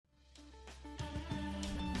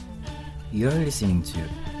You're listening to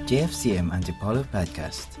JFCM Antipolo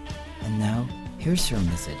Podcast. And now, here's your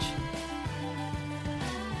message.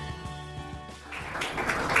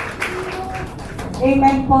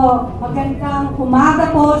 Amen po. Magandang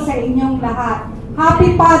umaga po sa inyong lahat.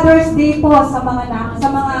 Happy Father's Day po sa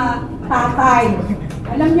mga tatay.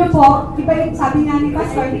 Alam niyo po, sabi nga ni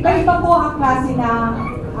Pastor, iba po ang klase ng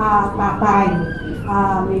tatay.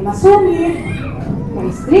 May masungit, may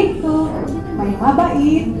stricto, may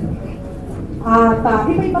mabait, at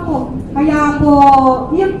iba po. Kaya po,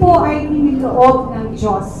 yun po ay iniloob ng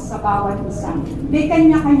Diyos sa bawat isa. May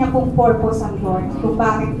kanya-kanya pong purpose ang Lord kung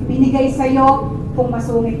bakit binigay sa'yo kung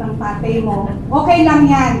masungit ang tatay mo. Okay lang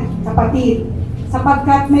yan, kapatid,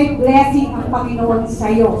 sapagkat may blessing ang Panginoon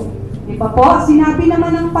sa'yo. Di ba po? Sinabi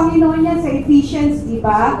naman ng Panginoon yan sa Ephesians, di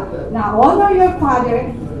ba? Na honor your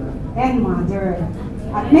father and mother.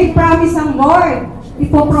 At may promise ang Lord,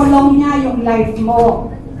 ipoprolong niya yung life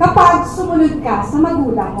mo kapag sumunod ka sa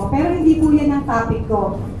magulang mo. Pero hindi po yan ang topic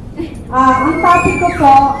ko. Ang topic ko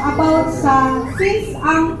po about since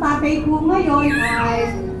ang tatay ko ngayon ay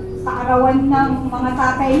sa arawan ng mga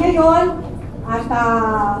tatay ngayon, at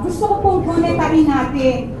gusto ko pong kunetain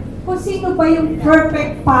natin kung sino ba yung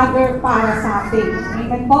perfect father para sa atin.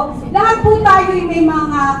 Amen po. Lahat po tayo may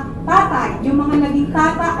mga tatay. Yung mga naging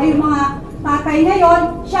tatay, yung mga tatay ngayon,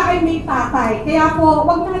 siya ay may tatay. Kaya po,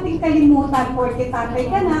 huwag natin kalimutan, porque tatay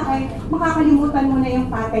ka na, ay makakalimutan mo na yung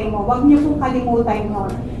tatay mo. Huwag niyo pong kalimutan yun.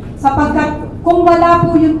 Sapagkat kung wala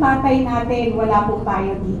po yung tatay natin, wala po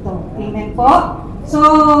tayo dito. Amen po? So,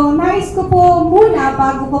 nais ko po muna,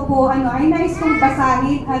 bago ko po, nais kong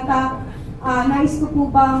basahin at nais ko po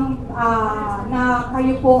bang na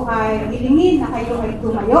kayo po ay hilingin, na kayo ay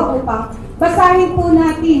tumayo upang basahin po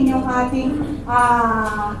natin yung ating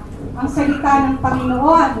ang salita ng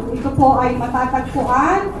Panginoon. Ito po ay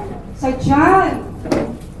matatagpuan sa John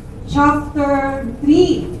chapter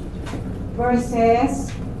 3 verses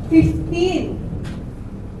 15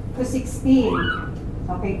 to 16.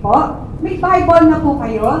 Okay po? May Bible na po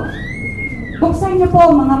kayo? Buksan niyo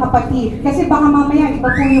po mga kapatid. Kasi baka mamaya iba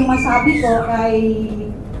po yung masabi ko ay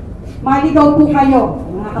maligaw po kayo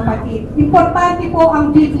mga kapatid. Importante po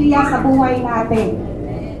ang Biblia sa buhay natin.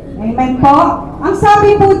 Amen po? Ang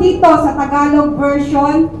sabi po dito sa Tagalog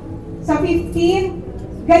version, sa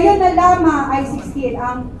 15, gayon na lamang ay 16.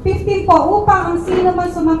 Ang 15 po, upang ang sino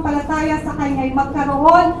man sumampalataya sa Kanya ay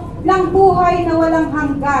magkaroon ng buhay na walang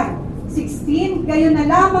hanggan. 16, gayon na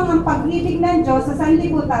lamang ang pag-ibig ng Diyos sa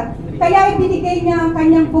sanlibutan. Kaya ibinigay niya ang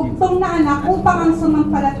Kanyang bugtong na anak upang ang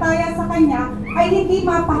sumampalataya sa Kanya ay hindi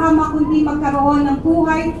mapahamak kundi magkaroon ng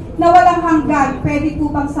buhay na walang hanggan. Pwede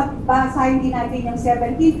po bang basahin din natin yung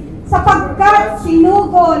 17? Sapagkat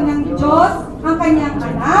sinugo ng Diyos ang Kanyang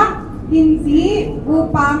anak, hindi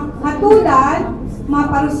upang hatulan,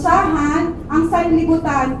 maparusahan ang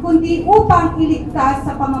sanlibutan, kundi upang iligtas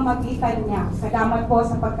sa pamamagitan niya. Salamat po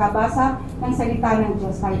sa pagkabasa ng salita ng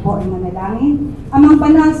Diyos. Tayo po ay manalangin. Amang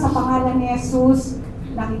banal, sa pangalan ni Jesus,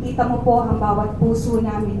 nakikita mo po ang bawat puso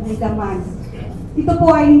namin ay laman. Ito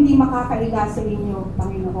po ay hindi makakaila sa inyo,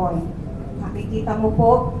 Panginoon. Nakikita mo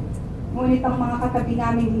po, ngunit ang mga katabi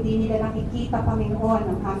namin hindi nila nakikita, Panginoon,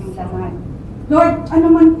 ang aming laman. Lord, ano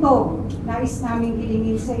man to, nais namin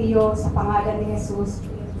hilingin sa iyo sa pangalan ni Jesus.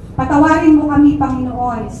 Patawarin mo kami,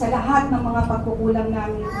 Panginoon, sa lahat ng mga pagkukulang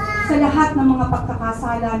namin, sa lahat ng mga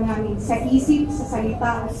pagkakasala namin, sa isip, sa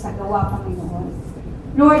salita, at sa gawa, Panginoon.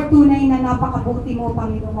 Lord, tunay na napakabuti mo,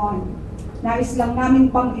 Panginoon. Nais lang namin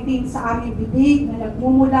banggitin sa aming bibig na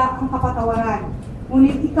nagmumula ang kapatawaran.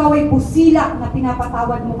 Ngunit ikaw ay pusila na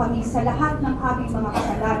pinapatawad mo kami sa lahat ng aming mga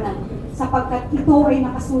kasalanan, sapagkat ito ay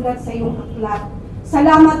nakasulat sa iyong aklat.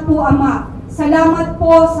 Salamat po, Ama. Salamat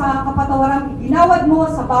po sa kapatawaran itinawad mo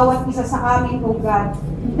sa bawat isa sa amin, O God.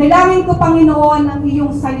 Dalangin ko, Panginoon, ang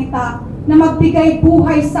iyong salita na magbigay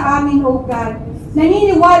buhay sa amin, O God.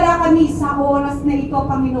 Naniniwala kami sa oras na ito,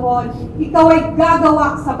 Panginoon. Ikaw ay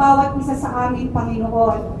gagawa sa bawat isa sa amin,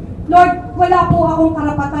 Panginoon. Lord, wala po akong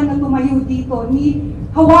karapatan na tumayo dito, ni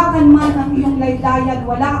hawakan man ang iyong laylayan,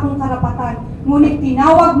 wala akong karapatan. Ngunit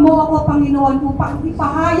tinawag mo ako, Panginoon, upang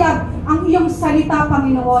ipahayag ang iyong salita,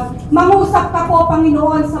 Panginoon. Mangusap ka po,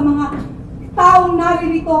 Panginoon, sa mga taong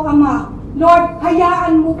naririto, Ama. Lord,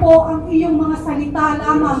 hayaan mo po ang iyong mga salita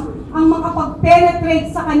lamang ang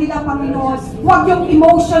makapag-penetrate sa kanila, Panginoon. Huwag yung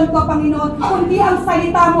emotion ko, Panginoon, kundi ang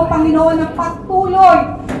salita mo, Panginoon, ang patuloy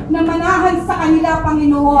na manahan sa kanila,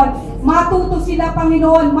 Panginoon. Matuto sila,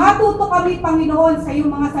 Panginoon. Matuto kami, Panginoon, sa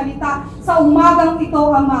iyong mga salita sa umagang ito,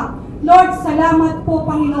 Ama. Lord, salamat po,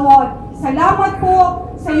 Panginoon. Salamat po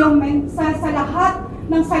sa iyong sa lahat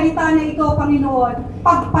ng salita na ito, Panginoon.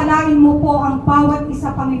 Pagpalain mo po ang bawat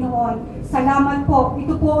isa, Panginoon. Salamat po.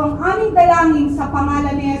 Ito po ang aming dalangin sa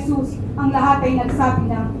pangalan ni Jesus. Ang lahat ay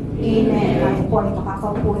nagsabi ng Amen. Tayo po ay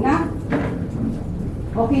makakaupo na.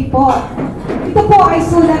 Okay po. Ito po ay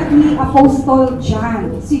sulat ni Apostle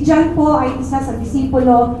John. Si John po ay isa sa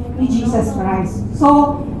disipulo ni Jesus Christ.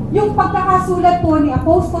 So, yung pagkakasulat po ni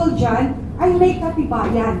Apostle John ay may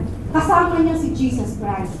katibayan. Kasama niya si Jesus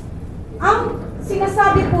Christ. Ang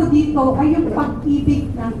sinasabi po dito ay yung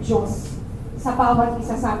pag-ibig ng Diyos sa bawat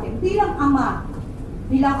isa sa atin. Bilang ama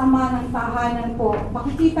ng tahanan po,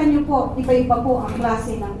 makikita niyo po, iba-iba po ang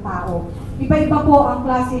klase ng tao. Iba-iba po ang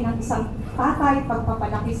klase ng isang tatay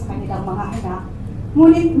pagpapalaki sa kanilang mga anak.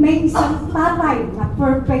 Ngunit may isang tatay na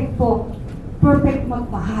perfect po, perfect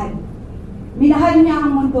magmahal. Minahal niya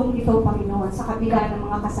ang mundong ito, Panginoon, sa kabila ng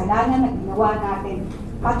mga kasalanan na ginawa natin.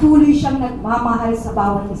 Patuloy siyang nagmamahal sa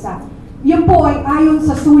bawat isa. Yun po ay ayon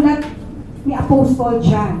sa sulat ni Apostle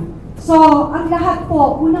John. So, ang lahat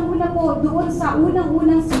po, unang-una po, doon sa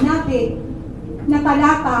unang-unang sinabi na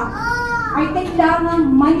talata, ay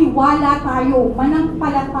kailangan maniwala tayo,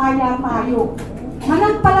 manampalataya tayo.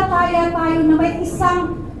 Manampalataya tayo na may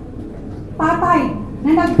isang tatay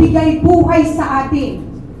na nagbigay buhay sa atin.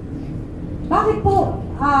 Bakit po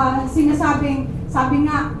sabi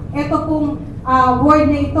nga, ito pong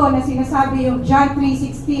word na ito na sinasabi yung John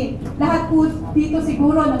 3:16. Lahat po dito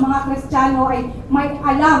siguro ng mga Kristiyano ay may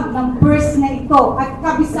alam ng verse na ito at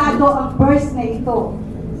kabisado ang verse na ito.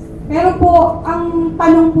 Pero po, ang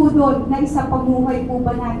tanong po doon, na isa pamuhay po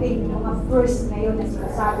ba natin yung mga verse na yun na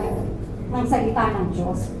sinasabi ng salita ng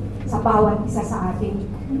Diyos sa bawat isa sa atin?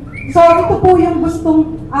 So, ito po yung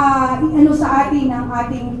gustong i-ano sa atin ng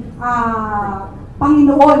ating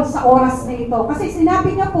Panginoon sa oras na ito. Kasi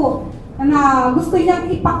sinabi niya po na gusto niyang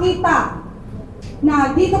ipakita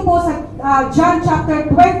na dito po sa John chapter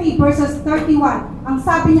 20 verses 31, ang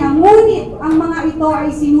sabi niya, ngunit ang mga ito ay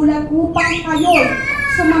sinulat upang kayo'y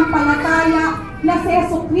sumampalataya na si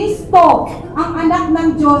Jesucristo ang anak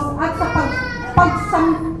ng Diyos at sa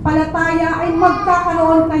pagsampalataya ay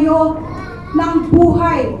magkakaroon kayo ng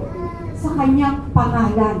buhay sa kanyang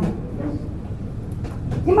pangalan.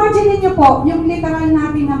 Imagine niyo po yung literal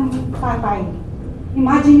natin ng tatay.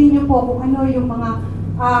 Imagine niyo po kung ano yung mga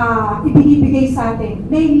ibinibigay sa atin.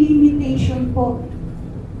 May limitation po.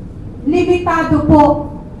 Limitado po.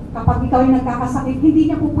 Kapag ikaw ay nagkakasakit,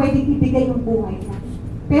 hindi niya po pwedeng ibigay yung buhay niya.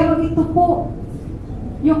 Pero ito po,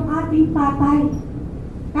 yung ating tatay,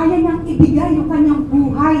 kaya niyang ibigay yung kanyang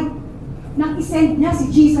buhay nang isend niya si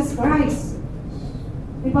Jesus Christ.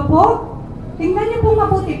 Diba po? Tingnan niyo po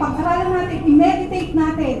mabuti, pag-aralan natin, i-meditate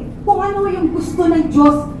natin kung ano yung gusto ng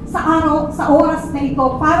Diyos sa oras na ito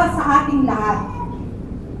para sa ating lahat.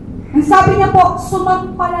 Ang sabi niya po,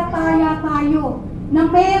 sumampalataya tayo na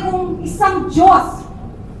mayroong isang Diyos,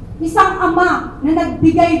 isang Ama na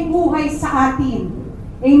nagbigay buhay sa atin.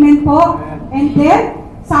 Amen po? And then,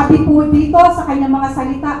 sabi po dito sa kanyang mga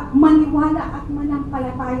salita, maniwala at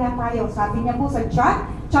manampalataya tayo. Sabi niya po sa John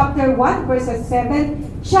chapter 1 verses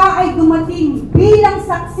 7, siya ay dumating bilang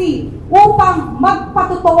saksi upang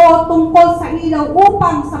magpatotoo tungkol sa ilaw,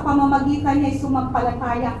 upang sa pamamagitan niya ay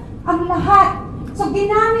sumampalataya ang lahat. So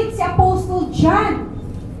ginamit si Apostle John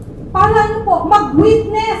para ano po,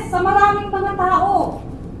 mag-witness sa maraming mga tao.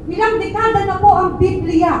 Ilang dekada na po ang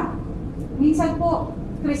Biblia. Minsan po,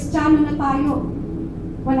 Kristiyano na tayo.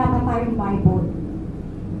 Wala pa tayong Bible.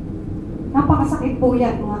 Napakasakit po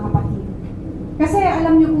yan, mga kapatid. Kasi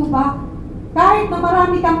alam niyo po ba, kahit na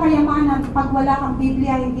marami kang kayamanan, pag wala kang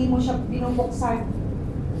Biblia, hindi mo siya binubuksan.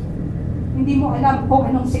 Hindi mo alam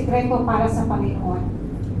kung anong sikreto para sa Panginoon.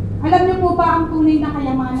 Alam niyo po ba ang tunay na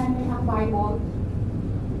kayamanan ng Bible?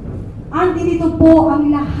 Andito po ang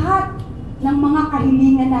lahat ng mga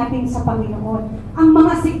kahilingan natin sa Panginoon. Ang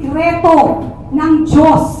mga sikreto ng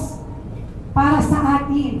Diyos para sa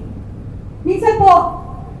atin. Minsan po,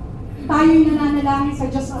 tayo'y nananalangin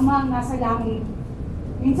sa Diyos Ama nasa langit.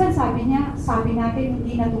 Minsan sabi natin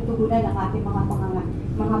hindi natutugunan ang ating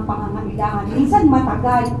mga pangangailangan. Minsan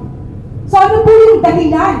matagal. So ano po yung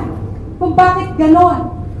dahilan kung bakit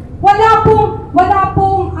ganon? Wala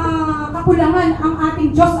pong kakulangan ang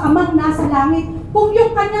ating Diyos Amang nasa langit. Kung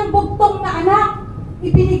yung kanyang bugtong na anak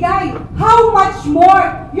ibinigay, how much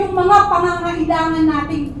more yung mga pangangailangan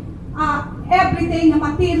nating everyday na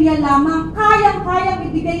material lamang, kayang-kayang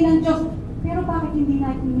ibigay ng Diyos. Pero bakit hindi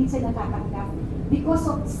natin minsan natatanggap? Because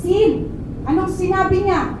of sin. Anong sinabi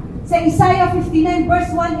niya? Sa Isaiah 59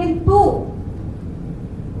 verse 1 and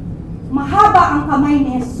 2. Mahaba ang kamay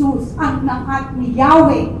ni Jesus, ang at ni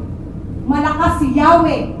Yahweh. Malakas si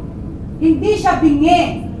Yahweh. Hindi siya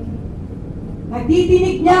bingi.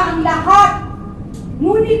 Nadidinig niya ang lahat.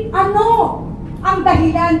 Ngunit ano ang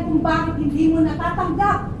dahilan kung bakit hindi mo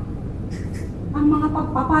natatanggap ang mga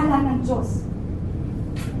pagpapala ng Diyos?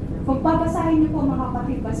 Kung babasahin niyo po mga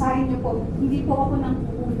kapatid, basahin niyo po, hindi po ako nang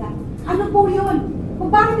kukulang. Ano po yun? Kung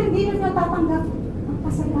bakit hindi niyo natatanggap ang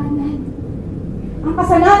kasalanan? Ang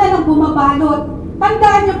kasalanan ang bumabalot.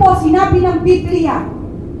 Tandaan niyo po, sinabi ng Biblia,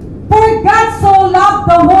 for God so loved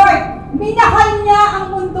the world, minahal niya ang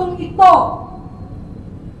mundong ito.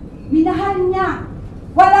 Minahal niya.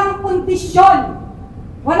 Walang kondisyon.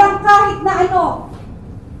 Walang kahit na ano.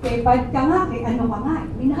 Kay bad ka nga, kay ano ka nga.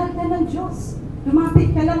 Minahal ka ng Diyos.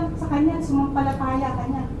 Lumapit ka lang sa Kanya, sumampalataya ka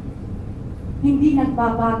niya. Hindi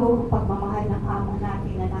nagbabago ang pagmamahal ng Ama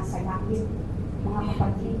natin na nasa langit. Mga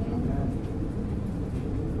kapatid.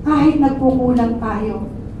 Kahit nagkukulang tayo,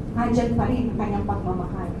 andyan pa rin ang Kanyang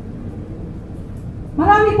pagmamahal.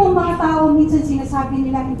 Marami pong mga tao minsan sinasabi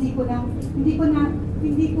nila hindi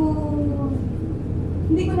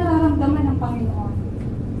ko nararamdaman ng Panginoon.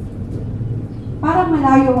 Parang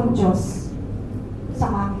malayo ang Diyos sa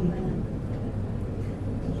akin.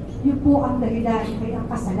 Yun po ang dahilan kay ang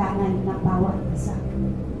kasalanan ng bawat isa.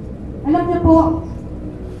 Alam niyo po,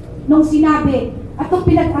 nung sinabi, at nung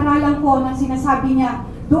pinag-aralan ko nang sinasabi niya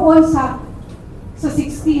doon sa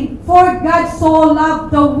 16, for God so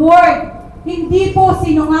loved the world, hindi po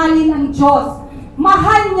sinungaling ang Diyos.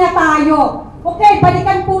 Mahal niya tayo. Okay,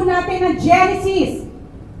 balikan po natin ang Genesis.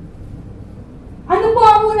 Ano po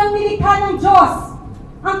ang unang nilikha ng Diyos?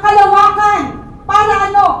 Ang kalawakan.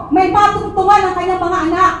 Para ano? May patungtungan ang kanyang mga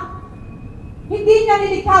anak. Hindi niya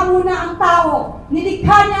nilikha muna ang tao.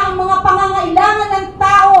 Nilikha niya ang mga pangangailangan ng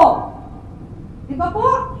tao. Di ba po?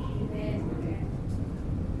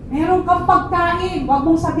 Meron kang pagkain. Huwag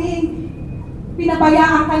mong sabihin,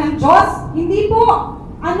 pinabayaan ka ng Diyos? Hindi po.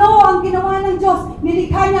 Ano ang ginawa ng Diyos?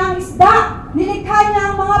 Nilikha niya ang isda. Nilikha niya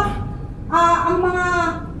ang mga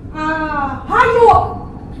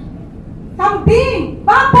hayop, kambing,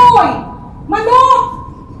 baboy, manok.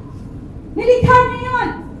 Nilikha niya yun.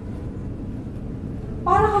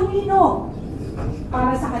 Para kanino?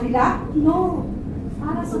 Para sa kanila? No.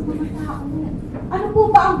 Para sa mga tao. Ano po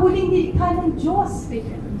ba ang huling nilikha ng Diyos?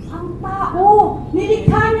 Ang tao.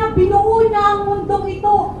 Nilikha niya, binuo niya ang mundong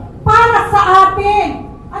ito para sa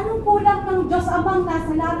atin. Anong kulang ng Diyos Amang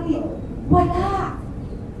nasa langit? Wala.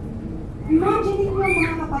 Imagine niyo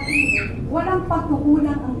mga kapatid, walang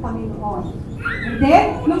pagkukulang ang Panginoon. And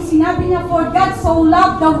then, nung sinabi niya, for God so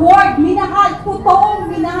loved the world, minahal, totoong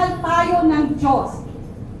minahal tayo ng Diyos.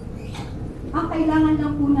 Ang kailangan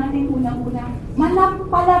lang po natin unang-una,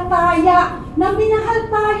 manampalataya na minahal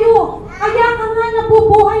tayo. Kaya ka nga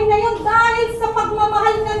nabubuhay ngayon dahil sa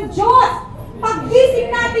pagmamahal ng Diyos.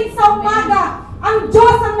 Paggising natin sa umaga, ang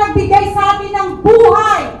Diyos ang nagbigay sa atin ng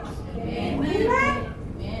buhay. Amen?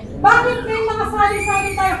 Bakit may mga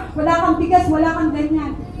sari-sari tayo? Wala kang bigas, wala kang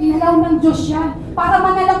ganyan. Inalaw ng Diyos yan. Para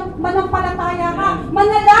manampalataya ka.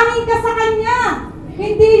 Manalangin ka sa Kanya.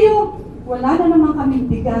 Hindi yung, wala na naman kaming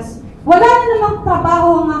bigas. Wala na namang trabaho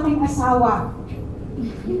ang aking asawa.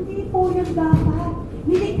 Hindi po yun dapat.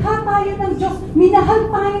 Nilikha tayo ng Diyos.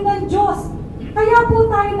 Minahal tayo ng Diyos. Kaya po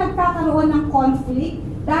tayo nagkakaroon ng conflict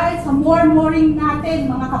dahil sa murmuring natin,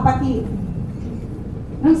 mga kapatid.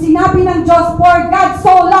 Nang sinabi ng Diyos, for God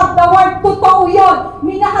so loved the world, totoo yun.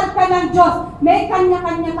 Minahal ka ng Diyos. May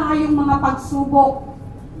kanya-kanya tayong mga pagsubok.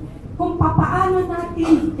 Kung papaano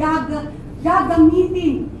natin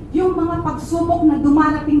gagamitin yung mga pagsubok na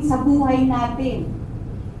dumarating sa buhay natin.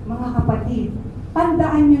 Mga kapatid,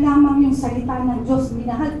 tandaan nyo lamang yung salita ng Diyos.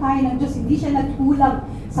 Minahal tayo ng Diyos. Hindi siya nagkulang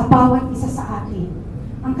sa bawat isa sa atin.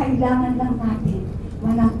 Ang kailangan lang natin,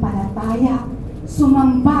 manampalataya,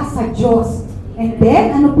 sumamba sa Diyos. And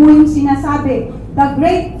then, ano po yung sinasabi? The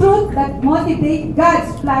great truth that motivates God's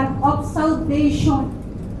plan of salvation.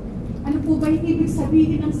 Ano po ba yung ibig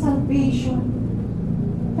sabihin ng salvation?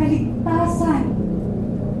 Kaligtasan.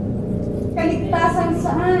 Kaligtasan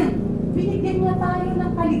saan? Binigyan niya tayo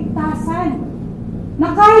ng kaligtasan. Na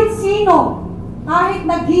kahit sino, kahit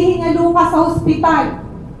naghihingalo ka sa ospital,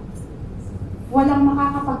 walang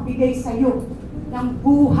makakapagbigay sa iyo ng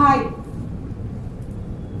buhay.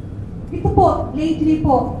 Ito po, lately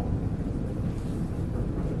po,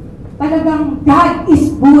 talagang God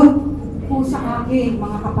is good po sa akin,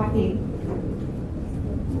 mga kapatid.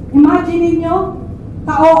 Imagine ninyo,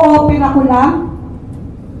 ka-o-opera ko lang,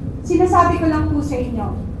 sinasabi ko lang po sa inyo,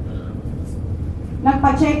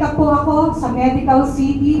 nagpa-check up po ako sa Medical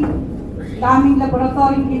City, daming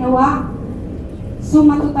laboratoryong ginawa,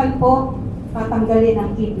 suma total po, tatanggalin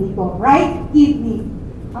ang kidney ko. Right kidney.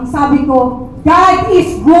 Ang sabi ko, God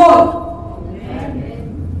is good.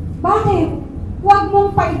 Bakit? Huwag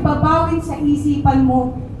mong paibabawin sa isipan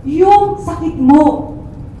mo yung sakit mo.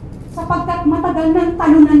 Sapagkat matagal ng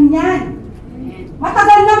talunan yan.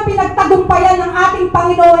 Matagal nang pinagtagumpayan ng ating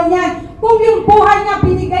Panginoon yan. Kung yung buhay niya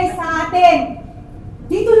binigay sa atin,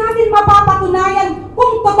 dito natin mapapatunayan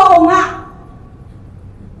kung totoo nga.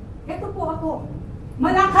 Ito po ako.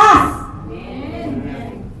 Malakas.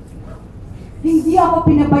 Hindi ako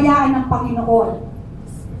pinabayaan ng Panginoon.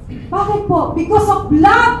 Bakit po? Because of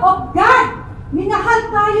love of God. Minahal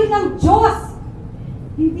tayo ng Diyos.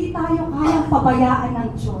 Hindi tayo kayang pabayaan ng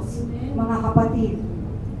Diyos, mga kapatid.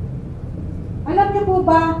 Alam niyo po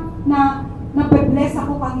ba na nabe-bless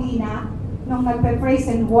ako kanina nung nagpe-praise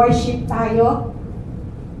and worship tayo?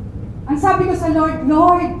 Ang sabi ko sa Lord,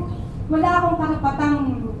 Lord, wala akong karapatang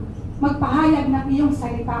magpahayag ng iyong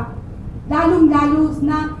salita. Lalong-lalo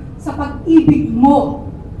na sa pag-ibig mo.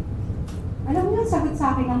 Alam niyo, sagot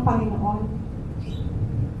sa akin ng Panginoon,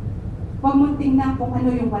 huwag mong tingnan kung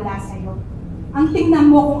ano yung wala sa'yo. Ang tingnan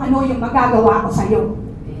mo kung ano yung magagawa ko sa'yo.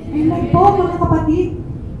 Amen po, mga kapatid.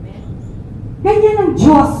 Ganyan ang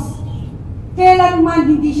Diyos. Kailanman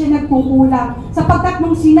hindi siya nagkukulang. Sapagkat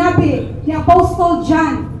nung sinabi ni Apostle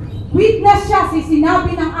John, witness siya sa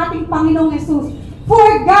sinabi ng ating Panginoong Jesus, for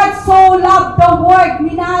God so loved the world,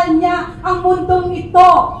 minahal niya ang mundong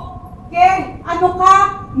ito. Okay? Ano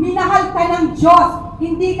ka? Minahal ka ng Diyos.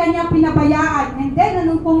 Hindi ka niya pinabayaan. And then,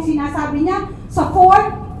 anong pong sinasabi niya? Sa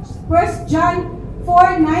 1 John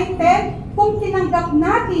 4:9-10, kung tinanggap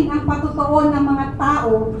natin ang patutuo ng mga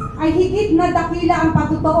tao, ay higit na dakila ang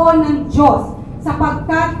patutuo ng Diyos.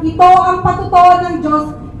 Sapagkat ito ang patutuo ng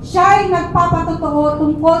Diyos, siya ay nagpapatutuo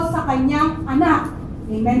tungkol sa kanyang anak.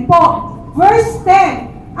 Amen po. Verse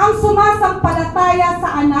 10, ang sumasampalataya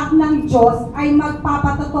sa anak ng Diyos ay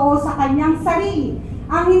magpapatutuo sa kanyang sarili.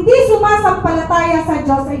 Ang hindi sumasampalataya sa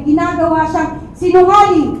Diyos ay ginagawa siyang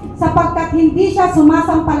sinungaling sapagkat hindi siya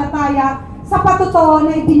sumasampalataya sa patutuo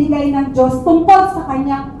na ibinigay ng Diyos tungkol sa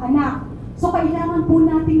kanyang anak. So, kailangan po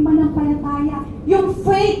nating manampalataya. Yung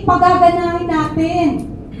faith, pagaganahin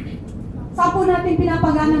natin. Saan po natin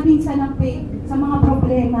pinapagana minsan ng faith? Sa mga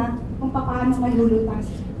problema, kung paano malulutas.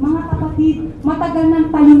 Mga kapatid, matagal ng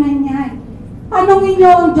talunan yan. Tanungin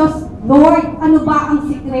niyo ang Diyos, Lord, ano ba ang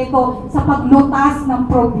sikreto sa paglutas ng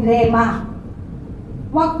problema?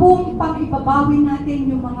 Huwag pong pang-ibabawin natin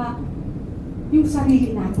yung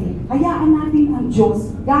sarili natin. Hayaan natin ang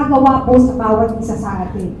Diyos. Gagawa po sa bawat isa sa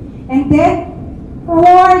atin. And then,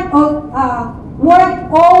 word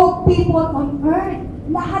all people on earth.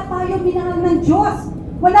 Lahat tayo minahal ng Diyos.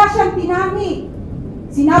 Wala siyang tinangi.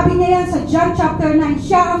 Sinabi niya yan sa John chapter 9,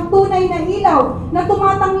 siya ang tunay na ilaw na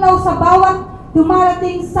tumatanglaw sa bawat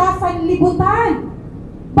dumarating sa sanlibutan.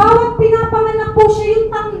 Bawat pinapanganak po siya yung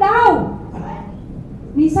tanglaw.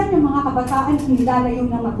 Minsan yung mga kabataan nilalayo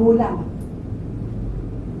ng magulang.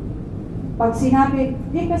 Pag sinabi,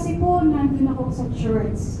 kasi po nandun ako sa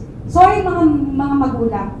church. Sorry mga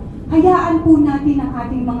magulang, hayaan po natin ang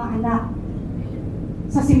ating mga anak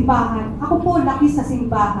sa simbahan. Ako po laki sa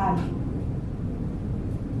simbahan.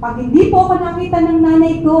 Pag hindi po ako nakita ng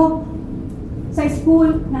nanay ko sa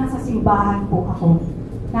school, nasa simbahan po ako.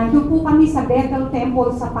 Nandun po kami sa Bethel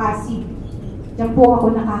Temple sa Pasig. Diyan po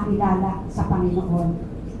ako nakakilala sa Panginoon.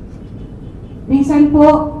 Minsan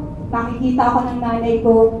po, nakikita ako ng nanay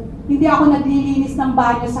ko, hindi ako naglilinis ng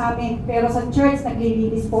banyo sa amin, pero sa church,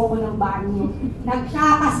 naglilinis po ako ng banyo.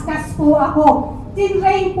 Nagkakaskas po ako.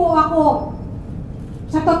 Tinrain po ako.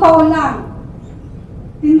 Sa totoo lang.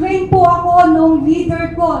 Tinrain po ako nung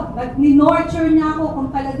leader ko. Ni-nurture niya ako kung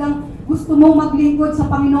talagang gusto mong maglingkod sa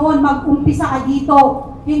Panginoon, mag-umpisa ka dito.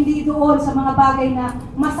 Hindi doon sa mga bagay na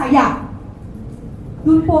masaya.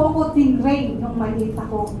 Doon po ako tinrain nung maliit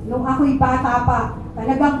ako. Nung ako'y bata pa,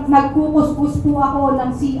 talagang nagkukuskus po ako ng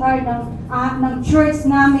CR ng church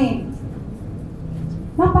namin.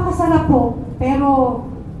 Napakasarap po, pero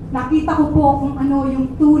nakita ko po kung ano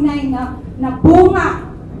yung tunay na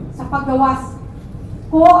bunga sa paggawas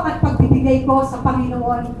ko at pagbibigay ko sa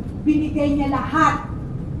Panginoon. Binigay niya lahat.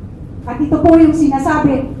 At ito po yung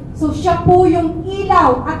sinasabi. So siya po yung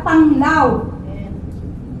ilaw at tanglaw.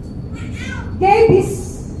 Gave His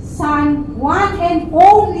Son, one and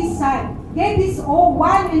only Son. Gave His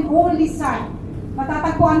one and only Son.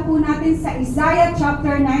 Matatagpuan po natin sa Isaiah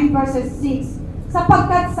chapter 9 verses 6.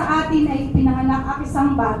 Sapagkat sa atin ay pinanganak ang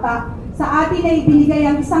isang bata, sa atin ay binigay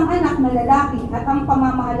ang isang anak na lalaki, at ang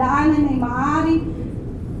pamamalaanan ay maaari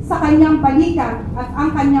sa kanyang balikan, at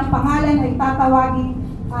ang kanyang pangalan ay tatawagin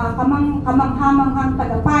kamanghamanghang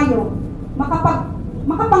tagapayo,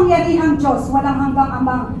 makapangyarihang Diyos, walang hanggang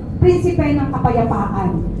amang, prinsipe ng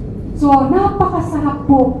kapayapaan. So, napakasarap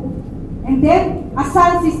po. And then, a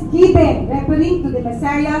son is given, referring to the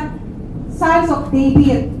Messiah, sons of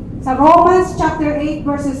David. Sa Romans chapter 8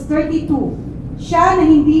 verses 32, siya na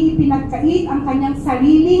hindi ipinagkait ang kanyang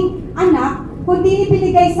sariling anak, kundi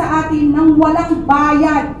ibinigay sa atin ng walang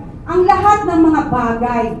bayad ang lahat ng mga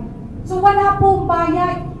bagay. So wala pong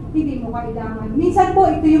bayad, hindi mo kailangan. Minsan po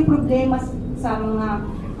ito yung problema sa mga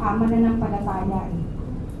mananampalataya.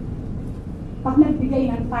 Pag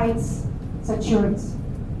nagbigay ng tithes sa church,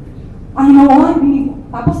 ang noon,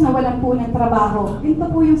 tapos nawalan po ng trabaho. Ito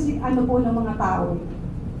po yung ano po ng mga tao.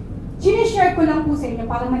 Sinishare ko lang po sa inyo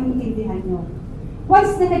para maintindihan nyo.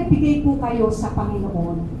 Once na nagbigay po kayo sa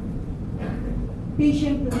Panginoon,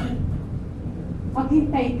 patiently,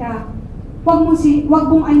 maghintay ka. Huwag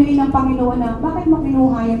mong anuin ng Panginoon na, bakit mo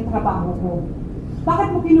kinuha yung trabaho ko? Bakit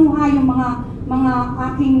mo kinuha yung mga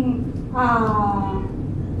aking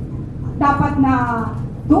dapat na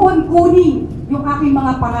doon kunin yung aking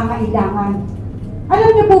mga pangangailangan? Alam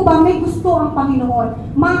niyo po ba, may gusto ang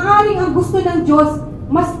Panginoon. Maaaring ang gusto ng Diyos,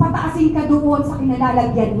 mas pataasin ka doon sa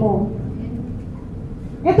kinalalagyan mo.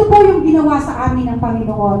 Ito po yung ginawa sa amin ng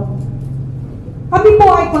Panginoon. Kami po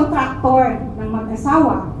ay contractor ng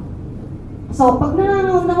mag-asawa. So, pag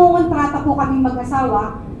nangungontrata po kami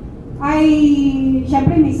mag-asawa, ay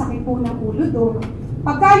syempre may sakit po ng ulo doon.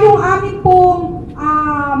 Pagka yung amin pong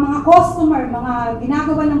mga customer, mga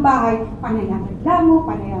ginagawa ng bahay, panayang reklamo,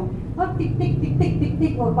 panayang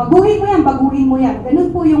tik, o baguhin mo yan. Ganun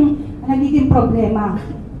po yung nagiging problema.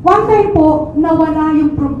 One time po,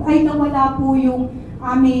 nawala po yung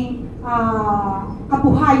aming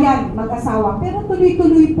kabuhayan mag-asawa. Pero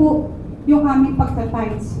tuloy-tuloy po yung aming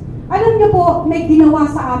pagtatides. Alam niyo po, may ginawa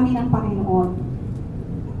sa amin ng Panginoon.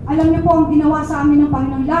 Alam niyo po, ang ginawa sa amin ng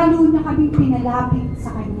Panginoon, lalo niya kami pinalapit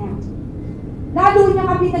sa Kanya. Lalo niya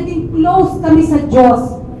kami naging close kami sa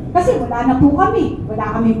Diyos. Kasi wala na po kami.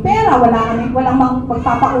 Wala kaming pera, walang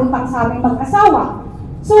magpapautang sa aming mag-asawa.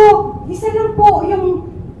 So, isa lang po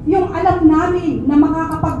yung alam namin na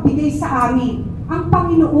makakapagbigay sa amin, ang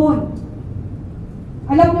Panginoon.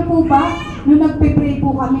 Alam niyo po ba, nung nagpe-pray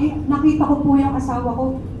po kami, nakita ko po yung asawa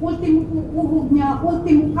ko, ultimo po uhog niya,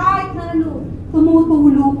 kahit na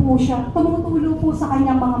tumutulo po siya, tumutulo po sa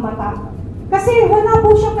kanyang mga mata. Kasi wala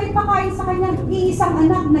po siya may pakain sa kanyang iisang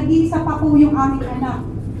anak, nag-iisa pa po yung aming anak.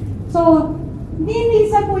 So,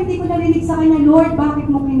 minsan po hindi ko narinig sa kanya, Lord,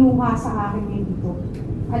 bakit mo kinuha sa akin dito?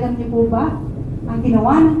 Alam niyo po ba, ang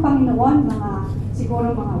ginawa ng Panginoon,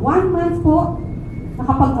 siguro mga 1 month po,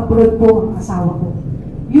 nakapag-abroad po ang asawa ko.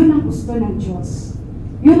 Yun ang gusto ng Diyos.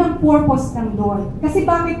 Yun ang purpose ng Lord. Kasi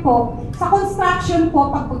bakit po, sa construction po,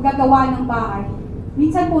 pag paggagawa ng bahay,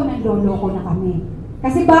 minsan po nanloloko na kami.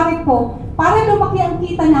 Kasi bakit po, para lumaki ang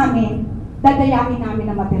kita namin, dadayain namin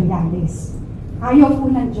ang materyales. Ayaw po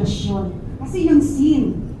ng Diyos yun. Kasi yung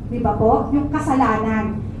sin, di ba po? Yung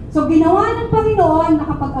kasalanan. So, ginawa ng Panginoon,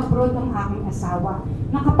 nakapag-abroad ng aking asawa.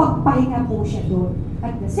 Nakapagpahinga po siya doon.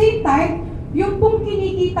 At the same time, yung pong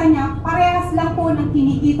kinikita niya, parehas lang po ng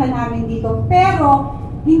kinikita namin dito. Pero,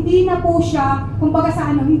 hindi na po siya, kumbaga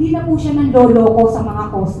hindi na po siya nanloloko sa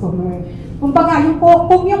mga customer. Kumbaga,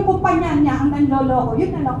 kung yung kumpanya niya ang nanloloko,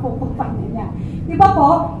 yun na lang po kumpanya niya. Diba po,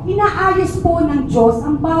 inaayos po ng Diyos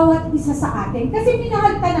ang bawat isa sa atin. Kasi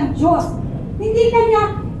minahal ka ng Diyos. Hindi ka niya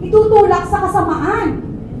itutulak sa kasamaan.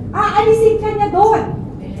 Aalisin ka niya doon.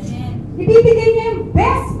 Ibibigay niya yung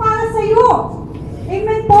best para sa iyo.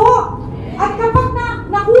 Amen po. At kapag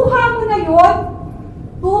nakuha mo na yun,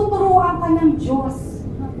 tuturuan ka ng Diyos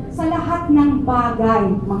sa lahat ng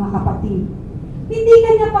bagay, mga kapatid. Hindi ka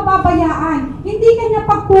niya pababayaan. Hindi ka niya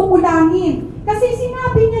pagkukulangin. Kasi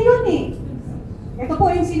sinabi niya yun eh. Ito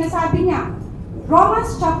po yung sinasabi niya.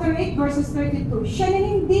 Romans chapter 8 verses 32. Siya na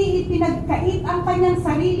hindi ipinagkait ang kanyang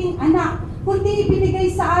sariling anak, kundi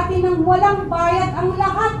ibinigay sa atin ng walang bayad ang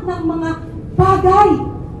lahat ng mga bagay.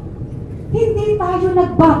 Hindi tayo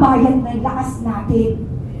nagbabayad ng lakas natin,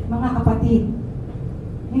 mga kapatid.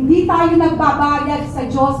 Hindi tayo nagbabayad sa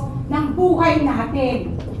Diyos ng buhay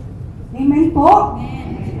natin. Amen po?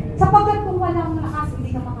 Amen. Sapagkat kung walang lakas,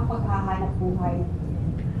 hindi ka makapaghahanap buhay.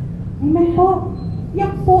 Amen po?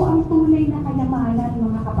 Yan po ang tunay na kayamanan,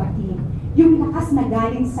 mga kapatid. Yung lakas na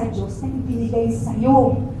galing sa Diyos na ibinigay sa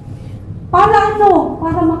iyo. Para ano?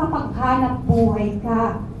 Para makapaghanap buhay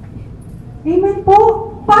ka. Amen po?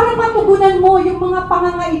 Para matugunan mo yung mga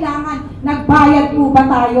pangangailangan. Nagbayad po ba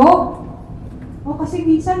tayo? O kasi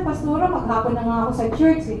minsan, pastora, maghapon na nga ako sa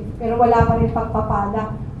church pero wala pa rin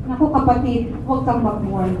pagpapala. Naku kapatid, huwag kang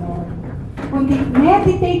mag-murmur. Kundi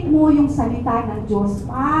meditate mo yung salita ng Diyos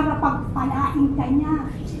para pagpalain ka niya.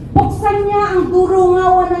 Buksan niya ang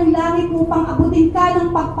durungawan ng langit upang abutin ka ng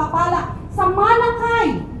pagpapala sa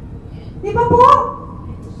malakay Di ba po?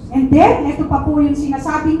 And then, ito pa po yung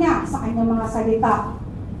sinasabi niya sa kanyang mga salita.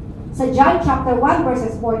 Sa John chapter 1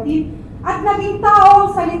 verses 14, at naging tao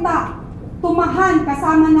ang salita, tumahan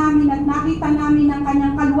kasama namin at nakita namin ang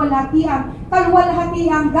kanyang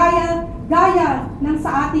kalwalhatiang gaya ng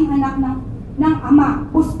sa ating anak ng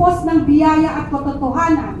Ama, puspos ng biyaya at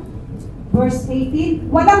katotohanan. Verse 18,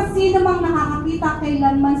 walang sino mang nakakakita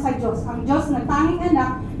kailanman sa Diyos. Ang Diyos na tanging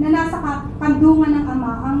anak na nasa kandungan ng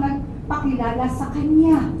Ama ang nagpakilala sa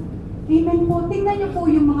Kanya. Amen po. Tingnan niyo po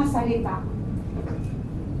yung mga salita.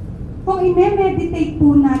 Kung i-meditate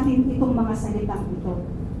po natin itong mga salitang ito,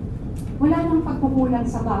 wala nang pagkukulang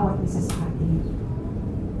sa bawat isa sa atin.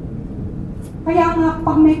 Kaya nga,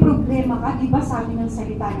 pag may problema ka, di ba sabi ng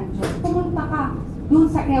salita ng Diyos, pumunta ka dun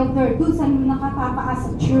sa elder, dun sa nakatataas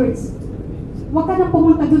sa church. Huwag ka nang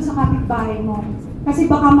pumunta dun sa kapitbahay mo. Kasi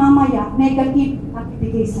baka mamaya, negative at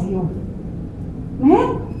ibigay sa'yo. Amen?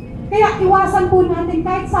 Kaya iwasan po natin,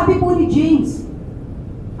 kahit sabi po ni James,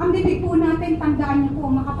 ang bibig po natin, tandaan niyo po,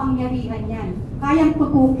 makapangyarihan yan. Kayang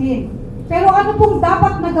tutukin. Pero ano pong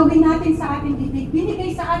dapat na gawin natin sa ating bibig?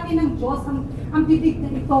 Binigay sa atin ng Diyos ang bibig na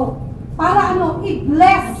ito. Para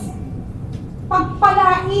i-bless,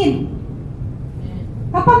 pagpalain.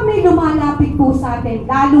 Kapag may lumalapit po sa atin,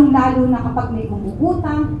 lalong-lalo na kapag may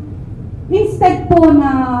umuutang, instead po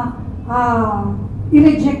na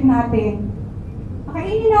i-reject natin,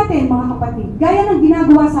 pakainin natin mga kapatid, gaya ng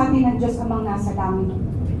ginagawa sa atin ng Diyos amang nasa langit.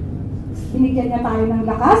 Binigyan niya tayo ng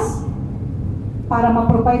lakas para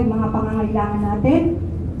ma-provide mga pangangailangan natin.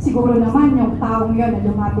 Siguro naman yung taong yun na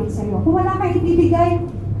lumapit sa iyo, kung wala kang ibibigay,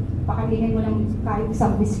 pakainin mo ng kahit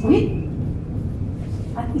isang biskuit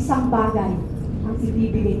at isang bagay ang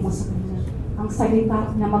ibibigay mo sa Kanya. Ang salita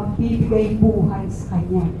na magbibigay buhay sa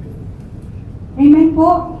Kanya. Amen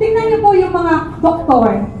po? Tingnan niyo po yung mga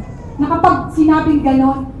doktor na kapag sinabing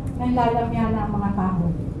ganon, nanlalamya na ang mga tao.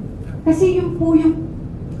 Kasi yun po yung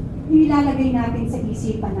inilalagay natin sa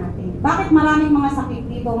isipan natin. Bakit maraming mga sakit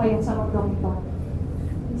dito ngayon sa mundong ito?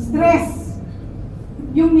 Stress.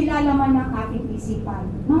 Yung nilalaman ng ating isipan.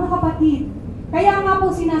 Mga kapatid, kaya nga po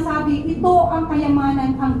sinasabi, ito ang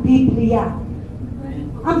kayamanan, ang Biblia.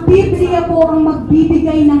 Ang Biblia po ang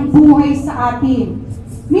magbibigay ng buhay sa atin.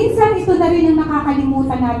 Minsan ito na rin ang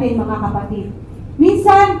nakakalimutan natin, mga kapatid.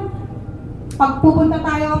 Minsan, pag pupunta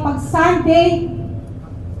tayo, pag Sunday,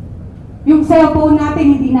 yung cellphone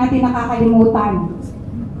natin, hindi natin nakakalimutan.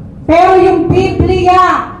 Pero yung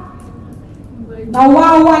Biblia,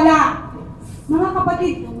 nawawala. Mga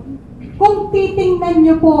kapatid, kung titingnan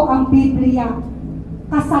niyo po ang Biblia,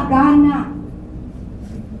 kasagana.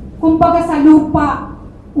 Kumbaga sa lupa,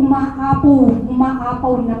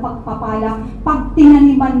 umaapaw na pagpapala. Pag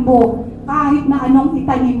tinaniman mo, kahit na anong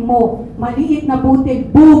itanim mo, maliit na butil,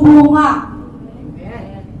 bubunga.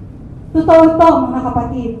 Totoo to, mga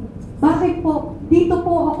kapatid. Bakit po? Dito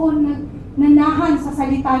po ako nanahan sa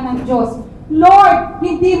salita ng Diyos. Lord,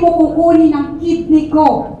 hindi mo kukunin ang kidney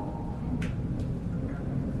ko.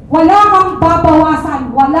 Wala kang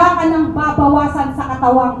babawasan. Wala ka nang babawasan sa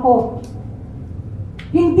katawan ko.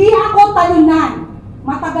 Hindi ako talunan.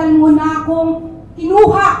 Matagal mo na akong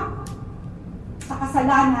kinuha sa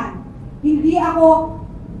kasalanan. Hindi ako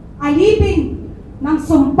alipin ng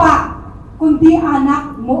sumpa, kundi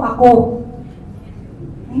anak mo ako.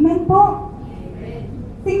 Amen po?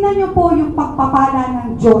 Tingnan niyo po yung pagpapala ng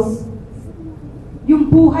Diyos.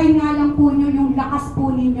 Yung buhay nga lang po niyo, yung lakas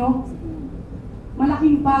po ninyo.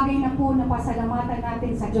 Malaking bagay na po na pasalamatan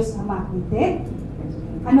natin sa Diyos na makitid.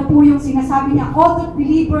 Ano po yung sinasabi niya? All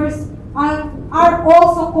believers are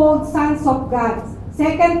also called sons of God.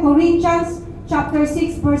 2 Corinthians chapter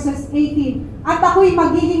 6 verses 18. At ako'y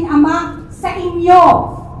magiging ama sa inyo.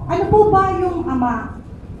 Ano po ba yung ama?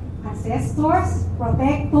 Ancestors,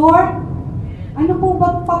 protector. Ano po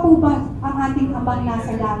ba ang ating amang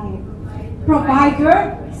nasa langit?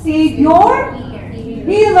 Provider, Savior,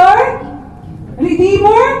 Healer,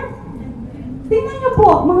 Redeemer. Tingnan niyo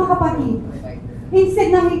po, mga kapatid. Instead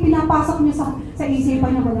na may pinapasok niyo sa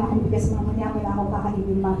isipan niyo, wala akong bigas mamaya, wala akong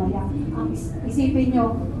kakainin mamaya. Ang isipin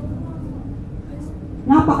niyo,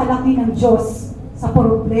 napakalaki ng Diyos sa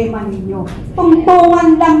problema ninyo.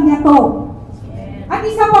 Tungtungan lang niya to. At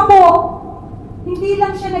isa pa po, hindi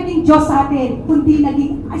lang siya naging Diyos sa atin, kundi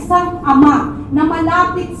naging isang Ama na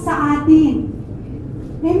malapit sa atin.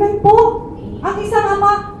 Amen po. Ang isang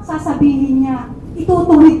Ama, sasabihin niya,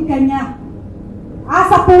 itutuwid ka niya.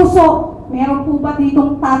 Sa puso, meron po ba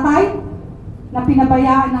ditong tatay na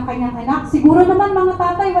pinabayaan ng kanyang anak? Siguro naman mga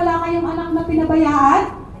tatay, wala kayong anak na pinabayaan?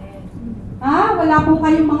 Wala po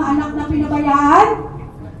kayong mga anak na pinabayaan?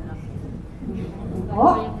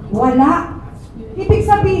 Wala. Ibig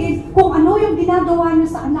sabihin, kung ano yung ginagawa niyo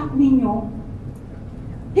sa anak ninyo,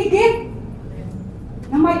 higit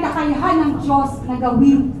na may kakayahan ng Diyos na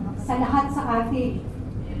gawin sa lahat sa atin.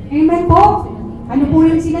 Amen po? Ano po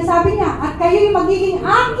yung sinasabi niya? At kayo'y magiging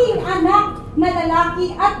aking anak na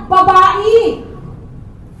lalaki at babae.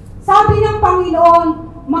 Sabi ng Panginoon,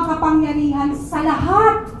 makapangyarihan sa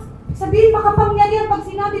lahat. Sabihin makapangyarihan, pag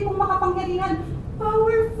sinabi kong makapangyarihan,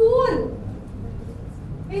 powerful.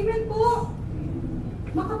 Amen po?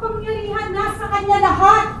 Makapangyarihan, nasa Kanya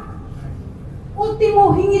lahat.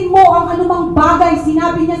 Ultimo, hingin mo ang anumang bagay,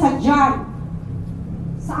 sinabi niya sa John,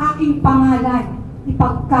 sa aking pangalan,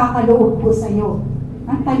 ipagkakaloob ko sa iyo.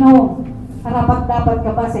 Ang tanong, karapat-dapat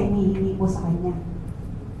ka ba sa hinihingi mo sa Kanya?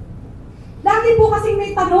 Lagi po kasing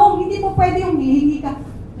may tanong, hindi mo pwede yung hihingi ka,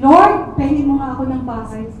 Lord, pahingin mo nga ako ng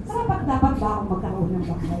bahay. Karapat-dapat ba ako magkaroon ng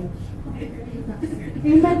bahay?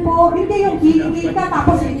 Amen po, hindi yung hihingi ka,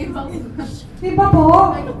 tapos diba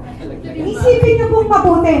po? Isipin niyo pong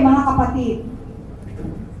mabuti, mga kapatid.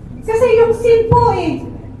 Kasi yung sin po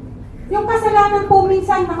yung kasalanan po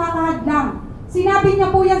minsan nakakahadlang. Sinabi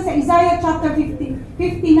niya po yan sa Isaiah chapter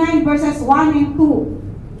 59 verses 1 and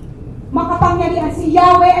 2. Makapangyarihan si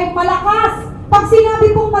Yahweh ay malakas. Pag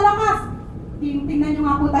sinabi pong malakas, tingnan niyo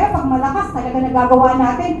nga po tayo, pag malakas talaga nagagawa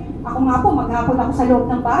natin. Ako nga po, maghapon ako sa loob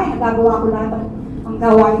ng bahay, nagagawa ko lahat ang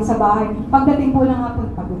gawain sa bahay. Pagdating po lang ako,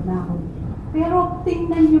 pagod na ako. Pero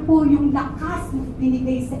tingnan niyo po yung lakas na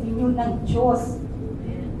binigay sa inyo ng Diyos.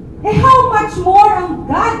 How much more ang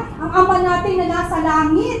God, ang Ama natin na nasa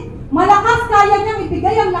langit. Malakas, kaya niyang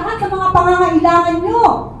ibigay ang lahat ng mga pangangailangan niyo.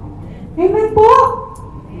 Amen po?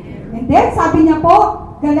 And then, sabi niya po,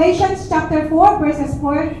 Galatians chapter 4, verses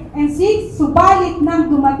 4 and 6, subalit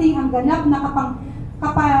nang dumating ang ganap na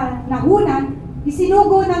kapanahunan,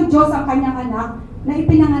 isinugo ng Diyos ang kanyang anak na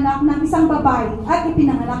ipinanganak ng isang babae at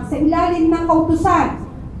ipinanganak sa ilalim ng kautusan.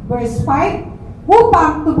 Verse 5,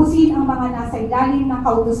 upang tubusin ang mga nasa ilalim ng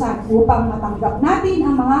kautusan, upang matanggap natin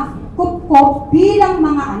ang mga kupkop bilang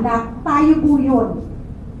mga anak. Tayo po yun.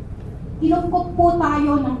 Kinupkop po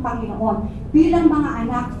tayo ng Panginoon bilang mga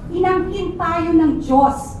anak. Inangkin tayo ng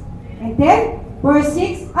Diyos. And then, verse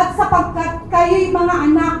 6, at sapagkat kayo'y mga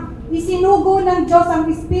anak, isinugo ng Diyos ang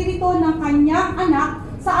Espiritu ng kanyang anak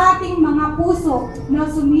sa ating mga puso na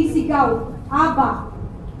sumisigaw, Aba,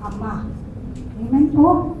 Ama. Amen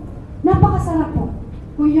po? Napakasarap po.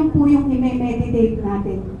 Kung yun po yung i-meditate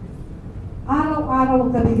natin. Araw-araw,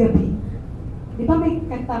 gabi-gabi. Di ba may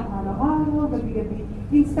kantang araw-araw, gabi-gabi?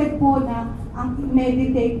 Instead po na ang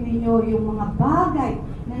i-meditate ninyo yung mga bagay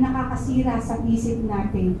na nakakasira sa isip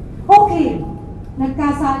natin. Okay,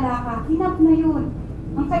 nagkasala ka, enough na yun.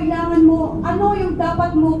 Ang kailangan mo, ano yung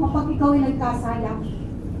dapat mo kapag ikaw ay nagkasala?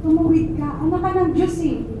 Tumuwid ka. Anak ka ng Diyos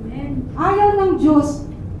Ayaw ng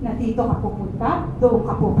Diyos na dito ka pupunta, doon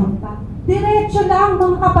ka pupunta. Diretso lang,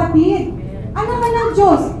 mga kapatid. Anak ka ng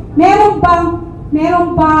Diyos. Meron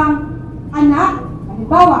bang anak?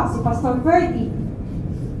 Halimbawa, si Pastor Ferdy.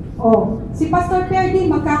 Si Pastor Ferdy,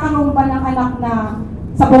 magkakaroon ba ng anak na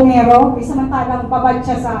sabongero? Samantalang babad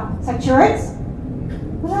siya sa church?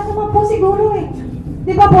 Wala naman po siguro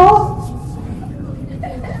Di ba po?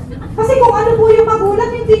 Kasi kung ano po yung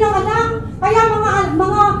magulang, hindi ng anak. Kaya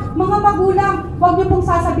mga magulang, huwag niyo pong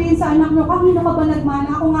sasabihin sa anak niyo, kanino ka ba nagmana?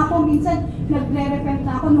 Ako nga po, minsan, nagre-repent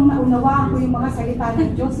na ako nung naunawaan ko yung mga salita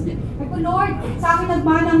ng Diyos. Ako, Lord, sa akin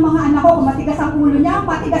nagmana ang mga anak ko, kung matigas ang ulo niya,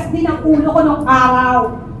 matigas din ang ulo ko nung araw.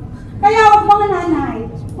 Kaya huwag mga nanay,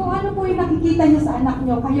 kung ano po yung nakikita niyo sa anak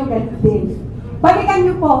niyo, kayo ganun din. Balikan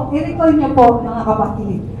niyo po, i-recall niyo po, mga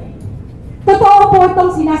kapatid. Totoo po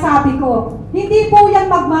itong sinasabi ko. Hindi po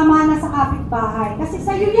yan magmamana sa kapitbahay. Kasi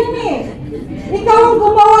sa'yo yan Ikaw ang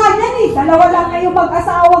gumawa niyan Dalawa lang kayo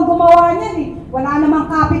mag-asawang gumawa niyan Wala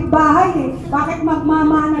namang kapitbahay Bakit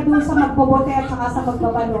magmamana doon sa magbobote at saka sa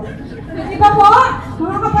magbabalo? Di ba po,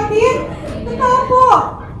 mga kapatid? Totoo po.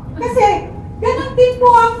 Kasi, ganun din po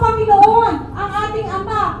ang Panginoon, ang ating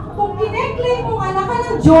Ama. Kung kineclaim mong anak ka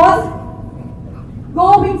ng Diyos,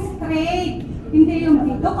 going straight. Hindi yung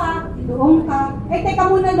dito ka, doon ka. Teka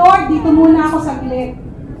muna Lord, dito muna ako saglit.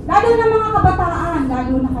 Lalo na mga kabataan,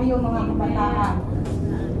 lalo na kayo mga kabataan.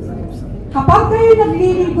 Kapag kayo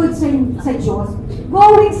naglilingkod sa Diyos,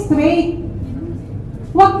 going straight.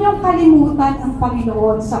 Huwag niyong kalimutan ang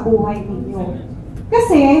Panginoon sa buhay ninyo.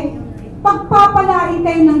 Kasi, pagpapalain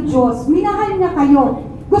kayo ng Diyos, minahal niya kayo.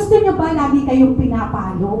 Gusto niyo ba lagi kayong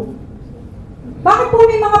pinapalo? Bakit po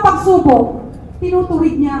may mga pagsubok?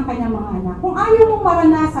 Tinutuwid niya ang kanyang mga anak. Kung ayaw mong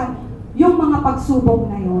maranasan yung mga pagsubok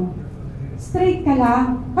na yon, straight ka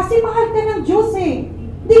lang. Kasi mahal ka ng Diyos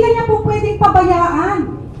Hindi ka niya po pwedeng pabayaan.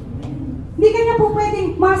 Hindi ka niya po pwedeng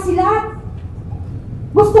masilat.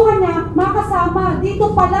 Gusto ka niya makasama.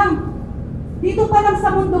 Dito pa lang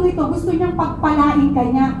sa mundong ito, gusto niyang pagpalain ka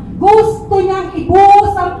niya. Gusto niyang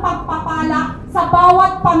ibuhos ang pagpapala sa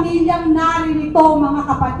bawat pamilyang naririto, mga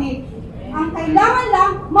kapatid. Ang kailangan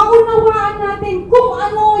lang, maunawaan natin kung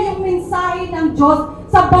ano yung mensahe ng Diyos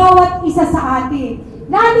sa bawat isa sa atin.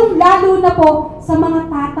 Lalong-lalo na po sa mga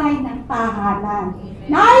tatay ng tahanan.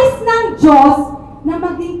 Nais ng Diyos na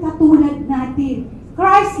maging katulad natin.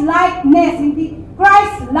 Christ-likeness, hindi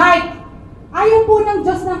Christ-like. Ayaw po ng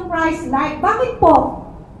Diyos ng Christ-like. Bakit po?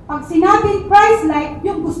 Pag sinabing Christ-like,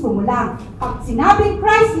 yung gusto mo lang. Pag sinabing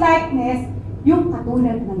Christ-likeness, yung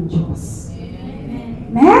katulad ng Diyos.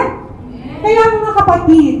 Amen? Kaya mga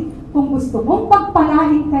kapatid, kung gusto mong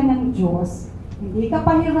pagpalain ka ng Diyos, hindi ka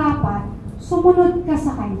pahirapan, sumunod ka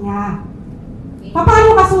sa Kanya. Paano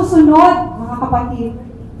ka susunod, mga kapatid?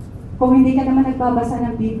 Kung hindi ka naman nagbabasa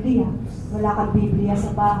ng Biblia, wala kang Biblia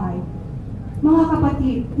sa bahay, mga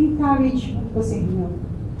kapatid, encouragement ko sa inyo,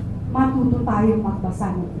 matuto tayong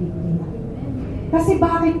magbasa ng Biblia. Kasi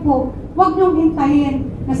bakit po, huwag niyong hintayin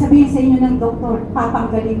na sabihin sa inyo ng doktor,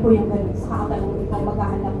 tatanggalin ko yung ganun sa kakatulong ikaw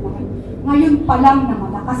maghahanap na. Ngayon pa lang na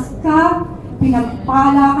malakas ka,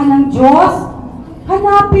 pinagpala ka ng Diyos,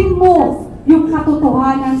 hanapin mo yung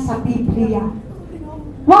katotohanan sa Biblia.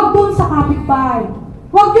 Huwag dun sa kapitbahay.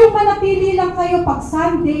 Huwag yung manatili lang kayo pag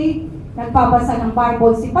Sunday, nagbabasa ng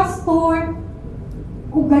Bible si pastor.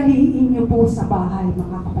 Ugaliin niyo po sa bahay,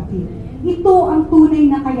 mga kapatid. Ito ang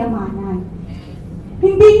tunay na kayamanan.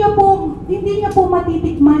 Hindi niyo po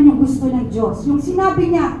matitikman yung gusto ng Diyos. Yung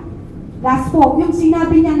sinabi niya, last po, yung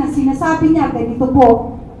sinabi niya na sinasabi niya, ganito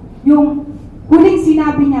po, yung huling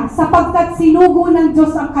sinabi niya, sapagkat sinugo ng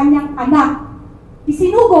Diyos ang kanyang anak.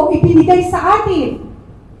 Isinugo, ibinigay sa atin.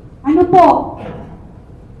 Ano po?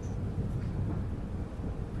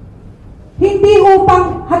 Hindi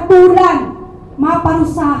upang hatulan,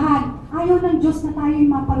 maparusahan. Ayaw ng Diyos na tayo'y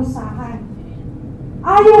maparusahan.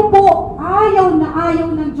 Ayaw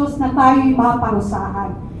ng Diyos na tayo'y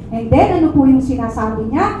maparusahan. And then, ano po yung sinasabi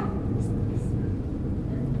niya?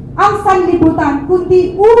 Ang sanlibutan,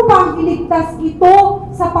 kundi upang iligtas ito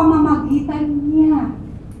sa pamamagitan niya.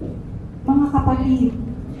 Mga kapatid,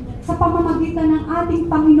 sa pamamagitan ng ating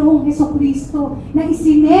Panginoong Hesukristo na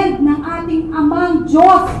isinend ng ating Amang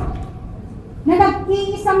Diyos na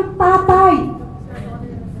nag-iisang tatay.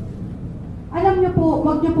 Alam niyo po,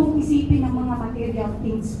 huwag niyo pong isipin ang mga material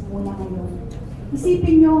things muna ngayon.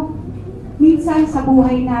 Isipin niyo, minsan sa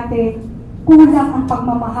buhay natin, kulang ang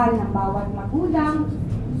pagmamahal ng bawat magulang,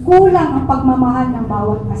 kulang ang pagmamahal ng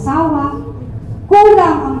bawat asawa,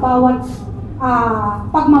 kulang ang bawat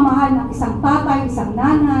pagmamahal ng isang tatay, isang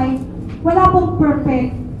nanay. Wala pong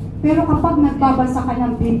perfect. Pero kapag nagbabasa ka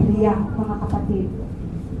ng Biblia, mga kapatid,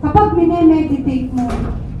 kapag minemeditate mo,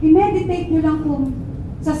 i-meditate nyo lang kung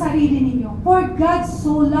sa sarili ninyo. For God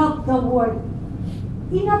so loved the world.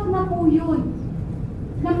 Enough na po yun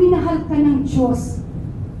na minahal ka ng Diyos.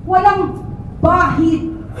 Walang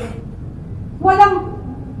bahid. Walang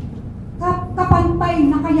kapantay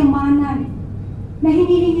na kayamanan na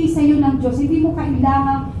hinihingi sa iyo ng Diyos. Hindi mo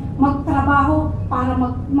kailangang magtrabaho para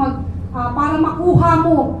para makuha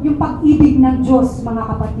mo yung pag-ibig ng Diyos, mga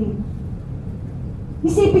kapatid.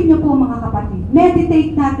 Isipin niyo po, mga kapatid.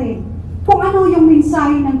 Meditate natin kung ano yung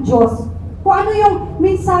mensahe ng Diyos. Kung ano yung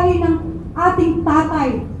mensahe ng ating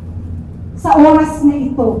tatay sa oras na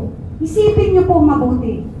ito. Isipin niyo po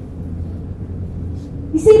mabuti.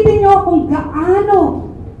 Isipin niyo kung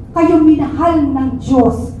gaano kayo minahal ng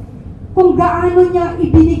Diyos. Kung gaano niya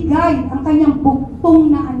ibinigay ang kanyang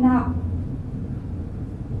buktong na anak.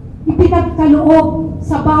 Ipinagkaloob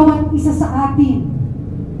sa bawat isa sa atin.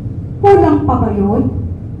 Kulang pa ba yun?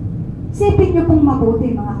 Isipin niyo pong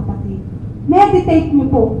mabuti, mga kapatid. Meditate niyo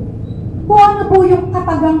po. Kung ano po yung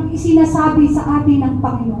katagang isinasabi sa atin ng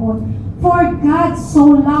Panginoon. For God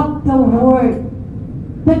so loved the world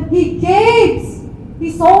that He gave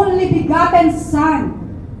His only begotten Son.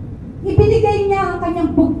 Ibinigay niya ang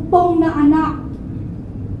kanyang bugtong na anak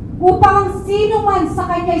upang ang sino man sa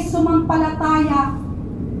kanya'y sumampalataya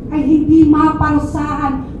ay hindi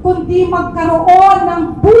maparusahan, kundi magkaroon ng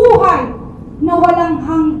buhay na walang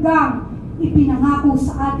hanggang ipinangako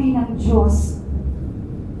sa atin ng Diyos.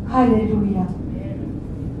 Hallelujah.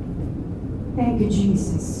 Thank you,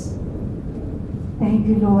 Jesus. Thank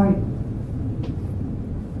you, Lord.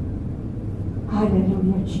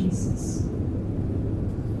 Hallelujah, Jesus.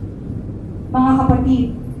 Mga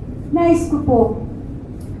kapatid, nais ko po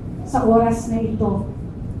sa oras na ito,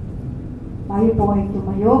 tayo po ay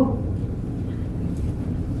tumayo.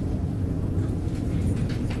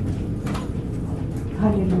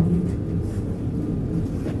 Hallelujah.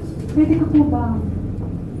 Pwede ko po ba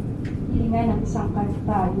pakinggan ng isang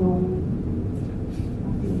kanta, yung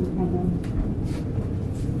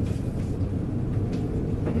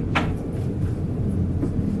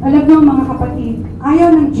alam mo mga kapatid, ayaw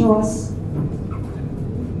ng Diyos,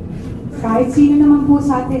 kahit sino naman po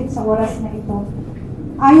sa atin sa oras na ito,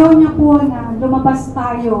 ayaw niya po na lumabas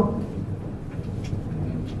tayo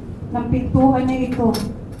ng pintuan na ito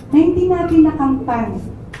na hindi natin nakamtan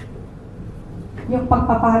yung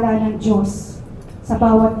pagpapala ng Diyos sa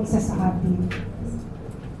bawat isa sa atin.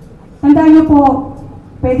 Tandaan niyo po,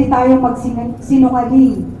 pwede tayong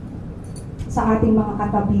magsinungaling sa ating mga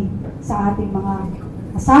katabi, sa ating mga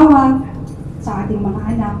asawa, sa ating mga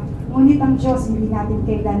anak. Ngunit ang Diyos hindi natin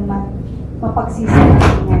kailanman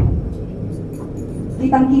mapagsisinungalingan.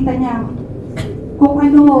 Kitang-kita niya kung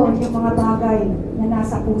ano yung mga bagay na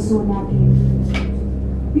nasa puso natin.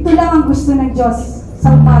 Ito lang ang gusto ng Diyos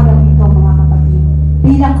sa umagang ito, mga kapatid.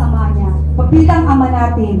 Bilang Ama niya, bilang Ama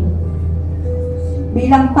natin,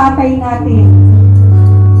 bilang Tatay natin,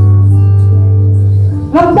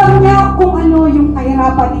 ramdam niya kung ano yung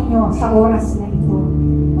kahirapan ninyo sa oras na ito.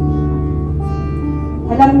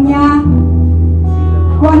 Alam niya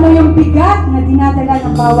kung ano yung bigat na dinadala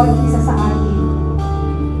ng bawat isa sa atin.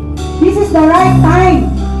 This is the right time.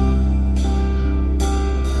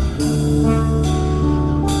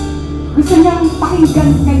 Gusto niyang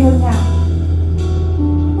pakinggan kayo niya.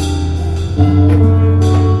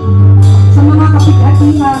 Sa mga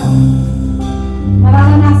kapighatian,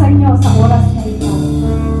 nararanasan niyo sa oras na ito.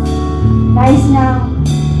 Nais niya,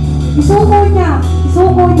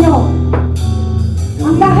 isuko niyo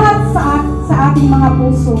ang lahat sa ating mga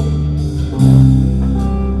puso.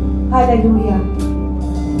 Hallelujah.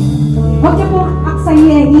 Huwag niyo po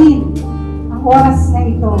aksayahin ang oras na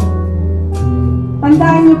ito.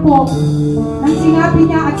 Tandaan niyo po, nang sinabi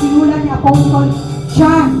niya at sinulat ni Apostle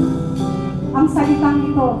John ang salitang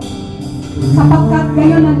ito, sapagkat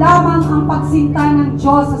gayon na lamang ang pagsinta ng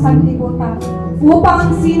Diyos sa sanlibutan, upang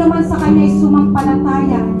ang sino man sa Kanya ay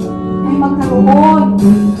sumampalataya ay magkaroon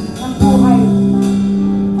ng buhay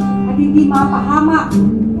at hindi mapahamak.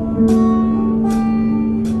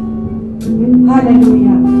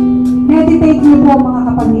 Hallelujah. Meditate niyo po mga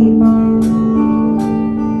kapatid.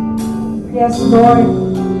 Yes, Lord.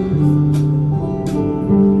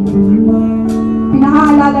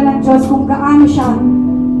 Pinaalala ng Diyos kung gaano siya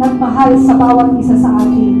nagmahal sa bawat isa sa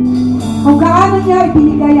atin. Kung gaano niya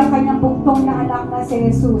ibinigay ang kanyang bugtong na anak na si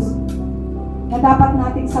Jesus na dapat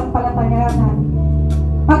nating sampalatayanan.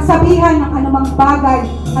 Pagsabihan ng anumang bagay,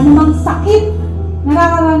 anumang sakit na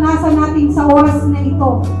nararanasan natin sa oras na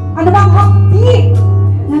ito, anumang hapdi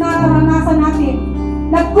na nararanasan natin,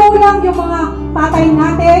 nagkulang yung mga tatay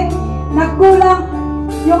natin, nagkulang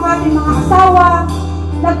yung ating mga asawa,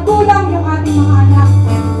 nagkulang yung ating mga anak.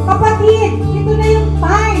 Kapatid, ito na yung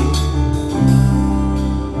time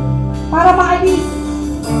para maalis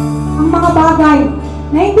ang mga bagay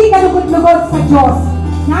na hindi kalugod-lugod sa Diyos.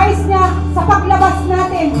 Nais niya sa paglabas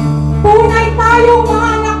natin, tunay tayong mga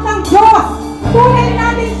anak ng Diyos. Tunay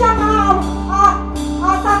natin siya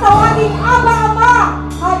tatawagin Aba, Ama.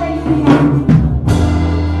 Hallelujah.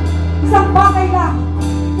 Isang bagay lang,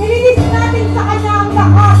 nililis natin sa Kanya ang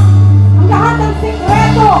lahat ng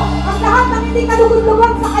sekreto, ang lahat ng hindi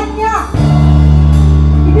kalugod-lugod sa Kanya.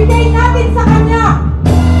 Ibigay natin sa Kanya.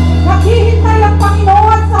 Naghihintay ang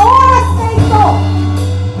Panginoon sa oras na ito.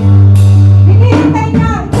 Hinihintay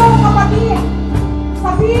niya, ito kapatid.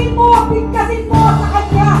 Sabihin mo, bigkasin mo sa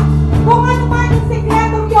Kanya kung ano man yung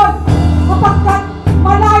sekretong yun, kapagkat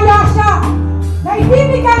malaya siya na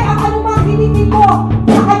ibibigay ang anumang hiningin mo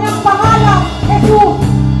sa Kanyang pangalan, Jesus.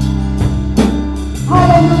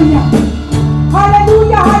 Hallelujah.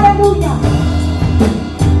 Hallelujah, hallelujah.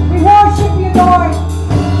 We worship you, Lord.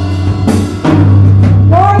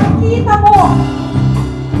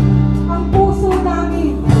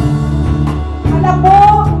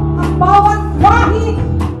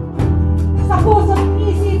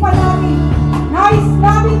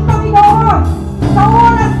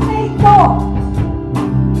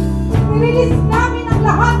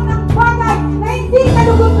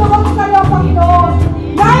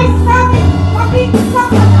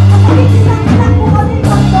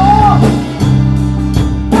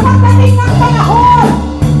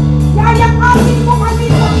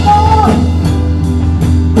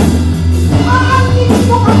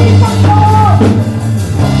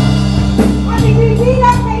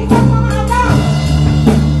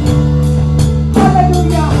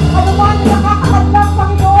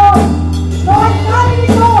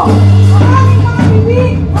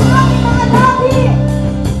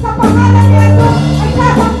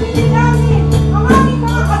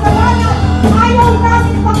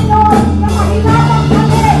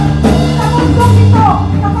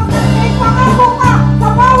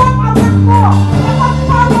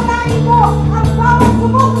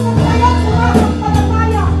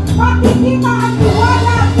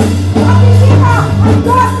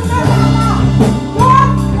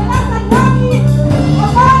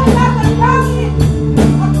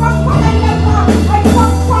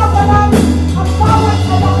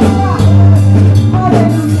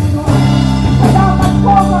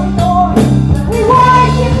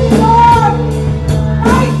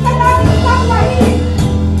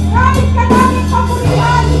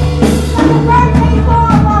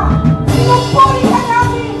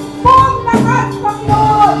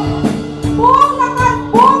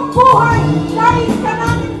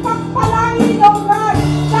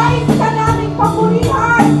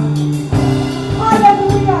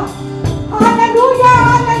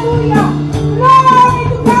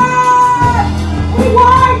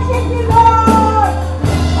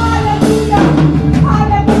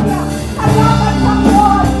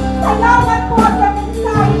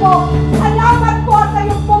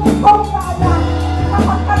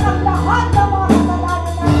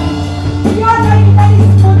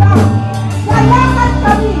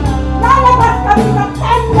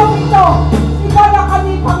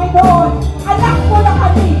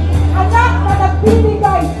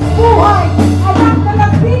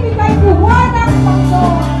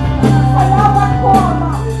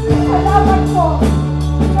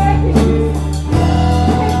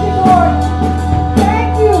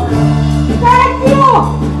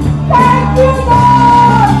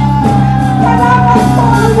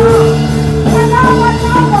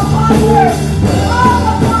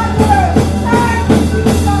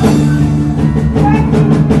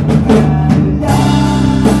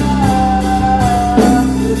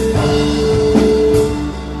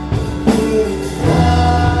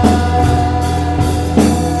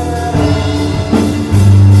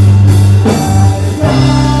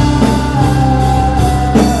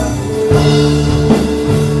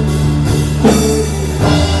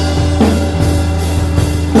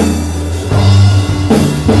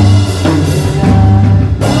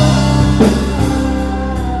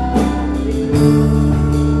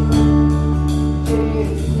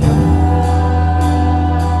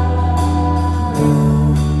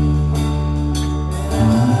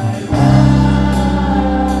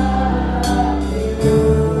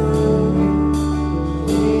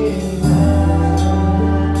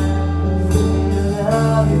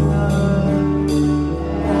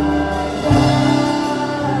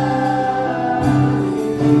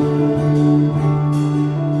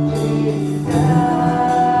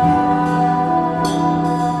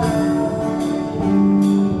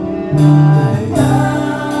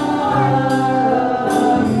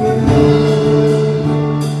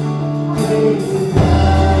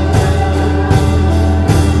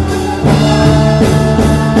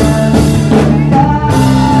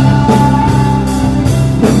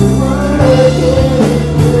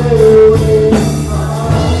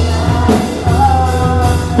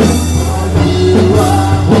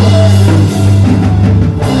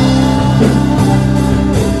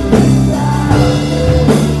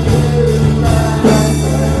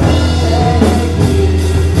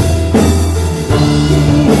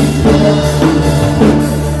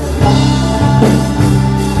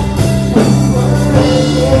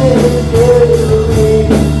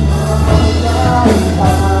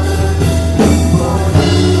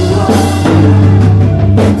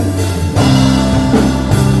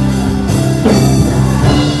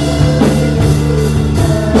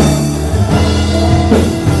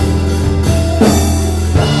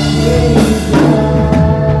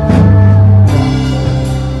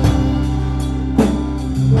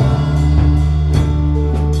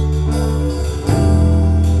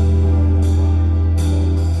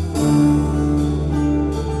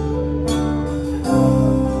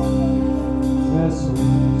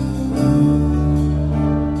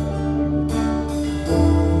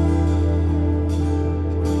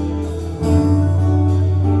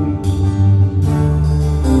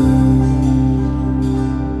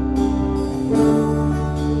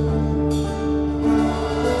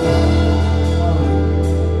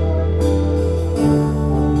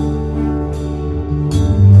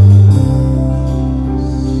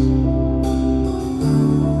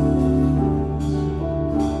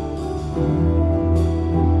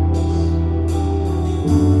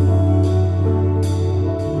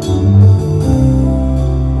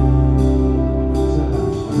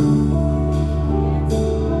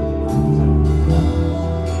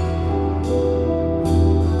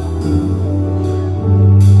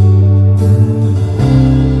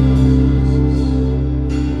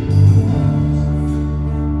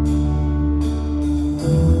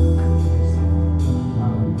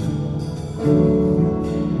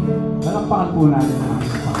 Palakpakan po natin ang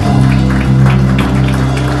ating Panginoon.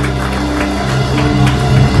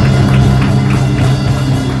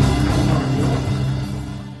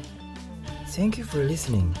 Thank you for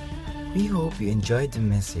listening. We hope you enjoyed the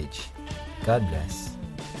message. God bless.